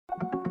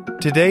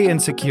Today in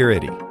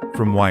Security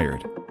from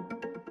Wired.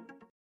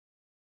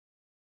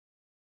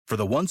 For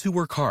the ones who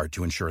work hard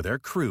to ensure their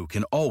crew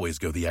can always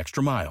go the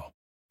extra mile,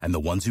 and the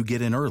ones who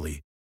get in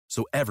early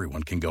so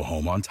everyone can go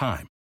home on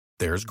time,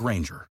 there's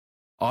Grainger,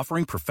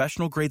 offering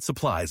professional-grade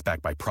supplies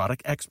backed by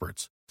product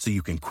experts so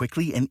you can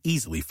quickly and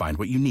easily find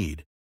what you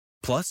need.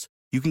 Plus,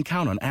 you can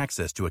count on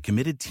access to a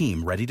committed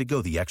team ready to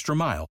go the extra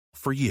mile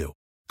for you.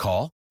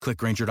 Call, click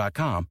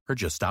Grainger.com, or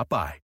just stop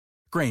by.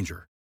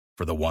 Grainger,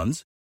 for the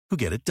ones who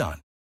get it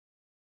done.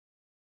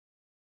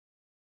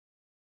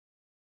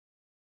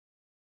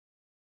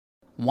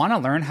 Want to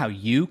learn how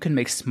you can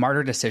make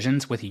smarter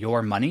decisions with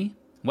your money?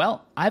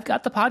 Well, I've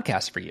got the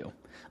podcast for you.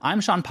 I'm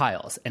Sean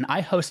Piles, and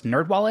I host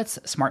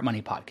NerdWallet's Smart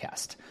Money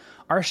Podcast.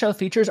 Our show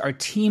features our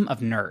team of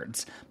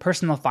nerds,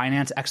 personal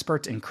finance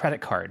experts in credit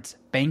cards,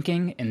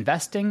 banking,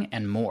 investing,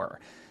 and more.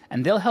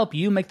 And they'll help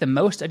you make the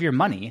most of your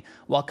money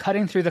while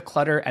cutting through the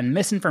clutter and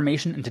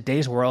misinformation in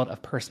today's world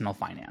of personal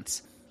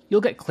finance.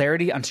 You'll get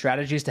clarity on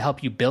strategies to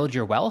help you build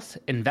your wealth,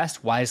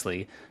 invest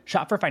wisely,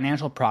 shop for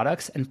financial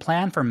products, and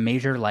plan for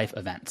major life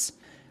events.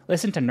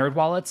 Listen to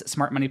NerdWallet's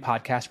Smart Money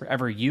Podcast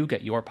wherever you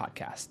get your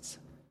podcasts.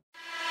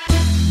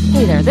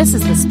 Hey there, this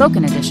is the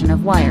spoken edition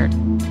of Wired.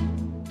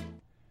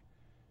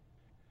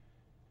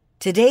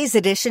 Today's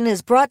edition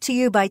is brought to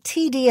you by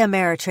TD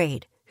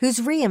Ameritrade, who's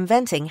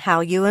reinventing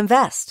how you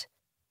invest.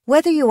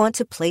 Whether you want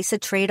to place a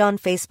trade on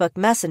Facebook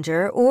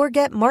Messenger or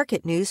get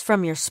market news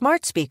from your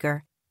smart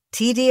speaker,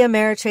 TD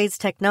Ameritrade's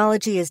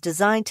technology is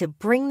designed to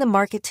bring the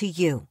market to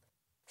you.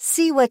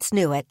 See what's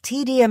new at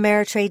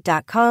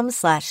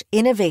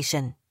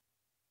tdameritrade.com/innovation.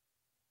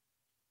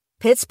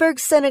 Pittsburgh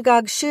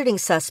Synagogue shooting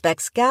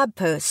suspects' Gab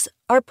posts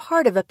are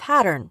part of a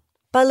pattern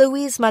by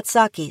Louise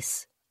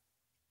Matsakis.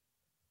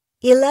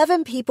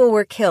 11 people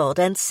were killed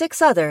and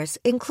 6 others,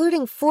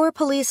 including 4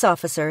 police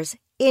officers,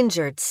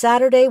 injured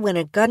Saturday when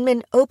a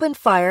gunman opened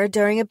fire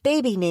during a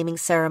baby naming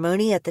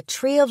ceremony at the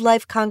Tree of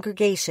Life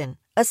congregation,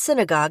 a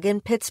synagogue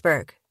in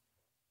Pittsburgh.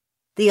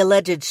 The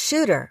alleged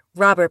shooter,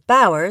 Robert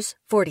Bowers,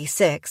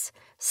 46,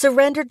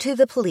 surrendered to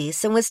the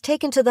police and was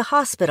taken to the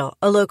hospital,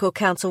 a local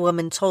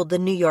councilwoman told the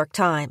New York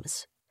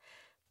Times.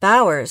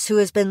 Bowers, who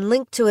has been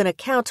linked to an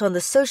account on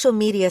the social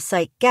media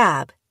site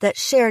Gab that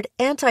shared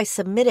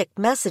anti-Semitic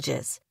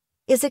messages,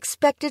 is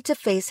expected to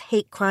face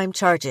hate crime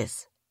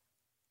charges.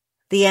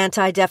 The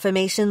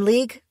Anti-Defamation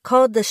League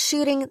called the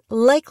shooting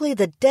likely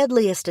the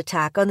deadliest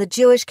attack on the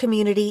Jewish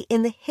community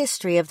in the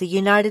history of the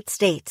United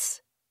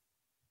States.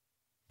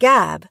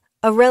 Gab,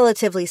 a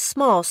relatively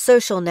small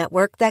social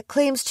network that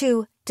claims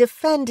to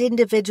defend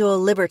individual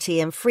liberty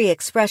and free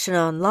expression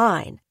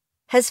online,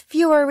 has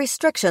fewer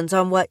restrictions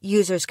on what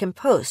users can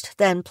post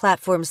than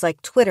platforms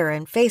like Twitter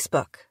and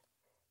Facebook.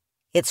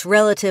 Its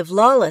relative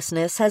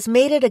lawlessness has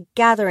made it a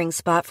gathering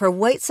spot for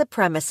white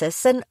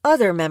supremacists and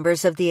other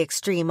members of the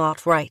extreme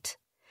alt-right.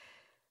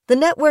 The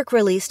network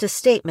released a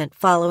statement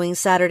following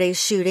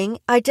Saturday's shooting,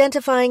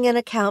 identifying an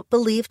account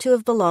believed to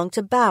have belonged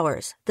to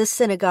Bowers, the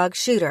synagogue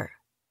shooter.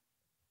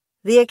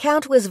 The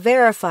account was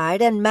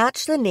verified and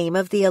matched the name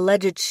of the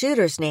alleged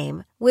shooter's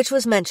name, which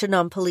was mentioned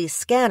on police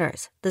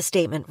scanners, the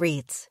statement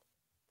reads.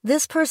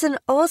 This person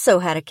also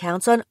had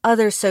accounts on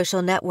other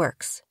social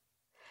networks.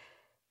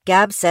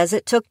 Gab says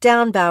it took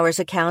down Bowers'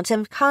 account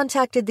and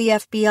contacted the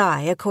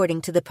FBI, according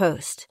to the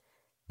Post.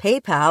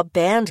 PayPal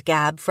banned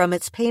Gab from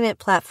its payment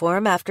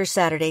platform after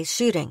Saturday's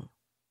shooting.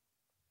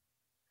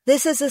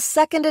 This is the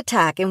second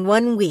attack in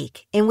 1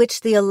 week in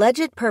which the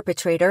alleged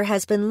perpetrator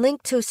has been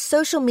linked to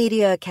social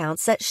media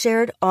accounts that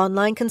shared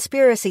online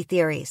conspiracy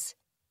theories.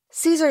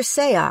 Cesar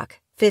Sayoc,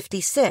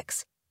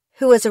 56,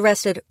 who was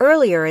arrested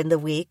earlier in the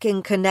week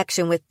in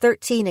connection with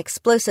 13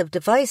 explosive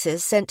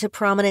devices sent to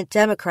prominent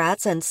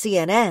Democrats and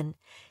CNN,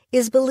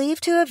 is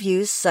believed to have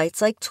used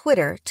sites like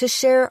Twitter to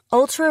share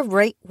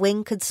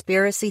ultra-right-wing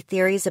conspiracy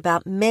theories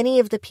about many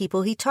of the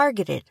people he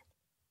targeted.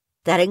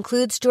 That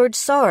includes George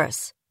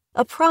Soros,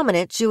 a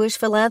prominent Jewish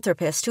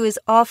philanthropist who is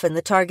often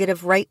the target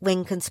of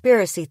right-wing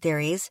conspiracy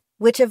theories,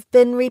 which have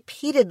been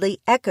repeatedly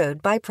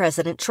echoed by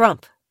President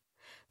Trump.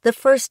 The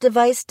first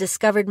device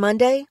discovered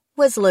Monday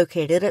was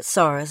located at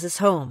Soros'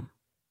 home.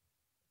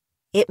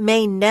 It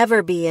may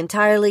never be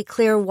entirely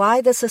clear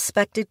why the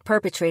suspected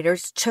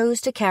perpetrators chose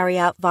to carry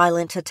out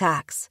violent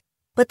attacks,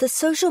 but the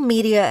social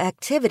media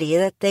activity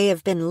that they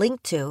have been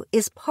linked to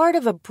is part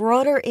of a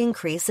broader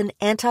increase in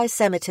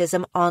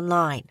anti-Semitism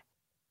online.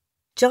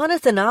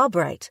 Jonathan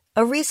Albright,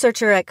 a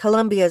researcher at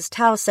Columbia's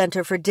Tau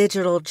Center for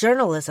Digital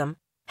Journalism,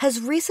 has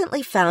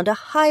recently found a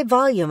high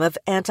volume of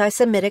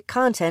anti-Semitic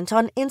content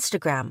on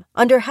Instagram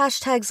under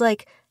hashtags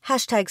like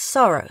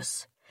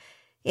 #Soros.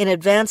 In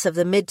advance of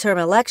the midterm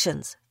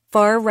elections,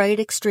 far-right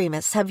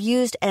extremists have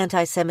used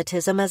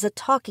anti-Semitism as a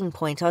talking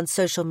point on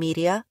social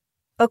media,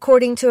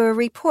 according to a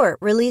report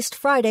released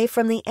Friday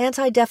from the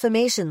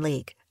Anti-Defamation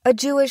League, a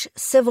Jewish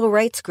civil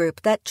rights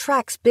group that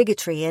tracks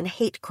bigotry and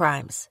hate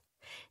crimes.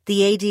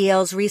 The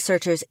ADL's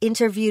researchers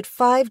interviewed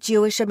 5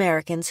 Jewish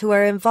Americans who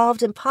are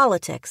involved in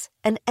politics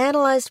and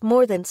analyzed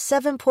more than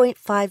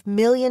 7.5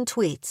 million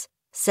tweets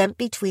sent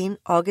between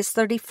August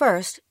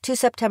 31st to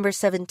September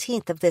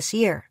 17th of this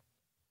year.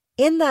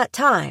 In that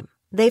time,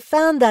 they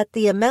found that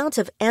the amount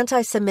of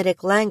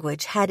anti-Semitic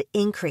language had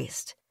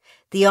increased.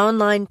 The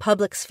online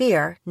public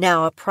sphere,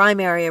 now a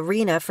primary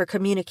arena for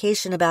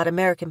communication about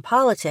American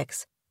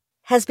politics,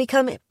 has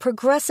become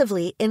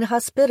progressively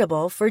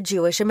inhospitable for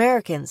Jewish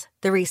Americans,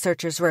 the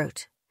researchers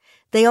wrote.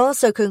 They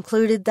also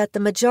concluded that the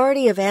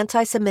majority of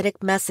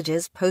anti-Semitic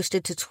messages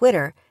posted to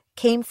Twitter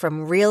came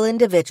from real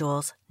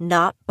individuals,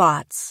 not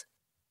bots.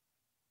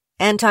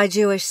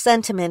 Anti-Jewish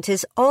sentiment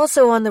is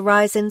also on the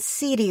rise in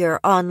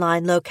seedier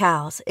online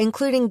locales,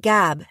 including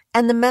Gab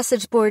and the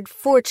message board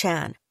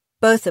 4chan,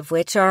 both of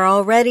which are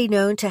already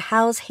known to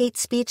house hate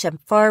speech and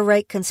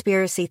far-right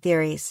conspiracy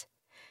theories.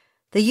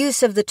 The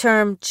use of the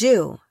term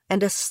Jew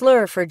and a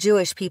slur for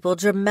Jewish people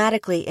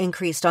dramatically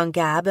increased on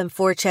Gab and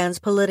 4chan's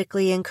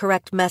politically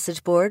incorrect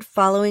message board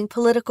following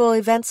political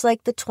events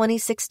like the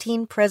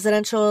 2016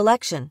 presidential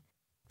election,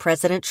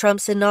 President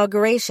Trump's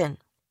inauguration,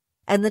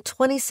 and the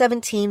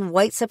 2017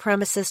 white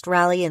supremacist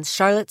rally in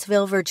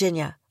Charlottesville,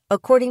 Virginia,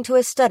 according to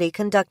a study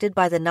conducted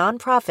by the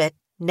nonprofit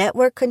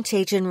Network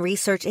Contagion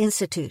Research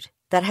Institute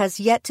that has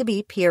yet to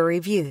be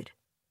peer-reviewed.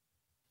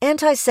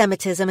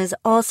 Anti-Semitism is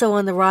also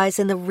on the rise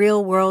in the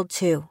real world,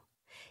 too.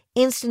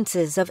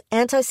 Instances of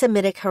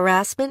anti-Semitic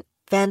harassment,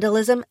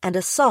 vandalism, and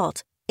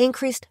assault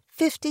increased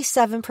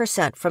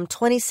 57% from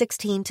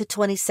 2016 to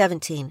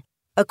 2017,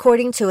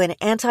 according to an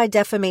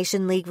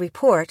Anti-Defamation League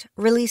report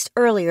released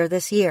earlier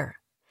this year.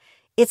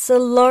 It's the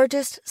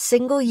largest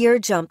single-year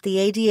jump the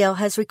ADL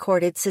has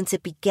recorded since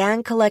it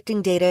began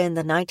collecting data in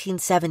the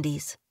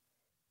 1970s.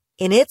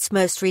 In its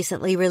most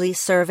recently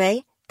released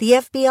survey, the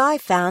FBI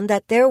found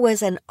that there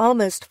was an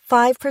almost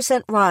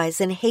 5% rise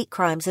in hate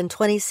crimes in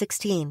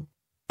 2016,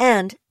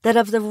 and that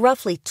of the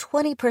roughly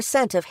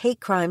 20% of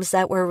hate crimes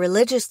that were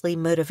religiously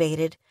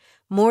motivated,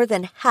 more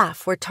than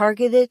half were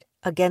targeted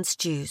against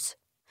Jews.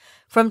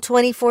 From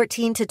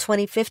 2014 to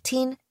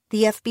 2015,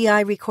 the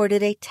FBI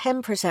recorded a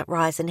 10%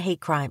 rise in hate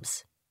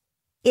crimes.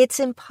 It's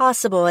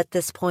impossible at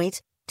this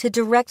point to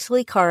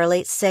directly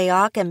correlate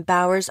Sayok and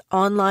Bauer's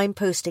online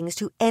postings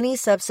to any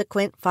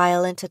subsequent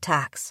violent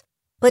attacks.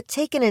 But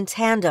taken in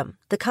tandem,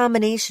 the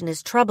combination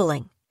is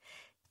troubling.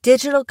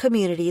 Digital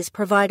communities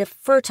provide a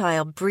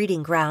fertile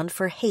breeding ground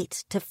for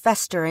hate to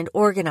fester and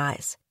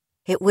organize.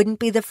 It wouldn't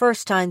be the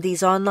first time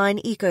these online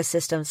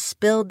ecosystems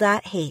spilled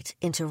that hate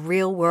into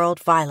real-world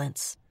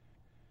violence.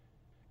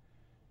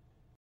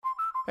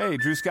 Hey,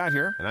 Drew Scott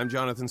here, and I'm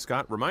Jonathan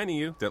Scott, reminding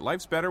you that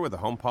life's better with a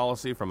home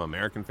policy from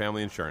American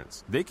Family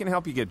Insurance. They can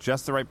help you get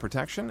just the right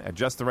protection at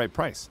just the right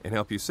price and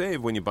help you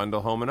save when you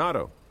bundle home and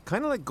auto.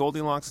 Kind of like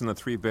Goldilocks and the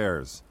Three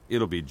Bears.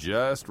 It'll be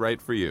just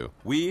right for you.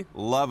 We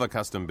love a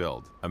custom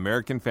build.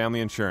 American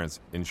Family Insurance.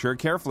 Insure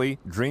carefully,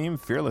 dream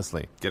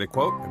fearlessly. Get a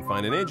quote and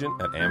find an agent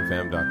at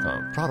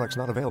amfam.com. Products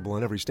not available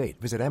in every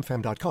state. Visit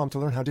amfam.com to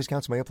learn how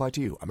discounts may apply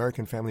to you.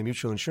 American Family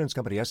Mutual Insurance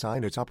Company, SI,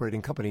 and its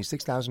operating company,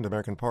 6000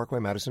 American Parkway,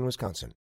 Madison, Wisconsin.